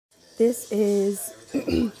This is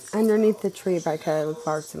Underneath the Tree by Kelly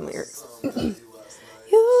Clarkson lyrics.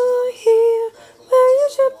 You're here where you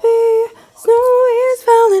should be. Snow is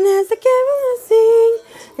falling as the carols sing.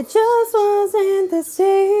 It just wasn't the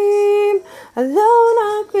same alone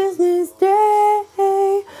on Christmas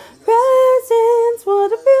Day. Presents, what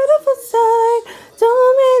a beautiful sight.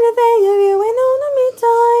 Don't mean a thing of you ain't holding me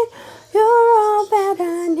tight. You're all that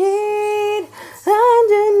I need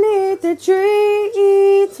underneath the tree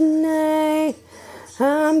tonight.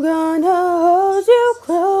 I'm gonna hold you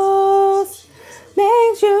close,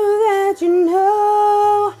 make sure that you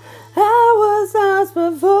know I was lost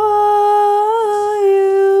before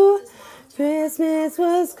you. Christmas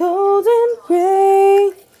was cold and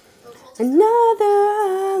gray, another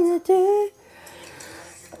holiday.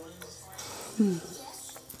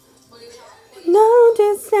 No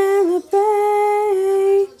to celebrate,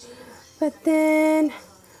 but then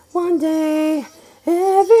one day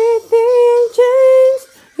everything changed.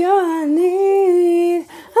 You're need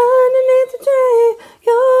underneath the tree.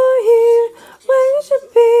 You're here where you should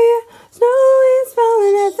be. Snow is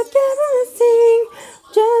falling as the carols sing.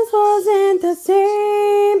 Just wasn't the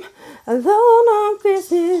same alone on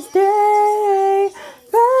Christmas Day.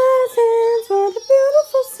 Presents, what a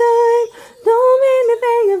beautiful sight. Don't make me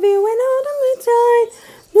think of you and holding me tight.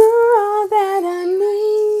 You're all that I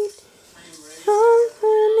need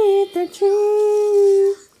underneath the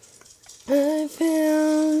tree. I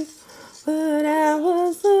found what I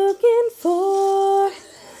was looking for.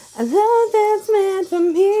 A love that's meant for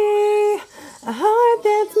me. A heart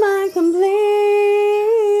that's mine completely.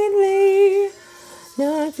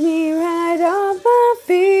 Knocked me right off my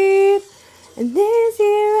feet. And this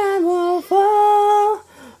year I won't fall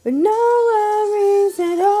with no worries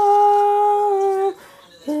at all.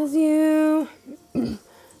 'Cause you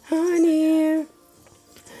are near.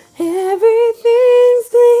 Everything's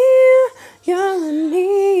clear. You're in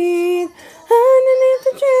need underneath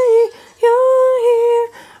the tree. You're here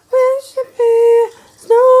where you should be.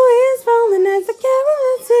 Snow is falling as the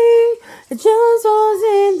carols sing. It just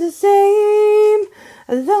wasn't the same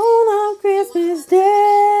alone on Christmas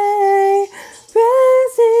Day.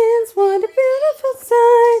 Presents, what a beautiful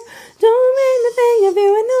sight. Don't make me think of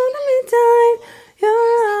you and holding me tight.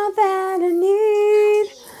 You're all that I need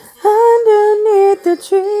underneath the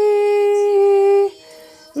tree.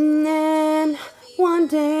 And then one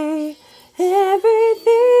day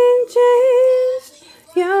everything changed.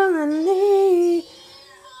 You're underneath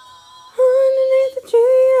the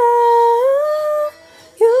tree.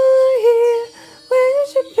 You're here where you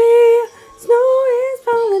should be. Snow is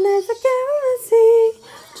falling as the carols sing.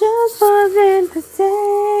 Just wasn't the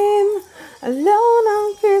same alone on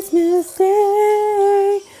Christmas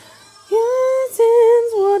Day. Yes,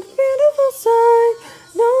 what a beautiful sight.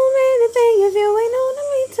 Don't mean a thing if you ain't holding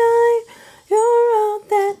me tight. You're all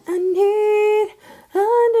that I need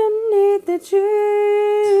underneath the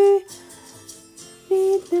tree.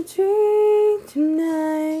 Beneath the tree.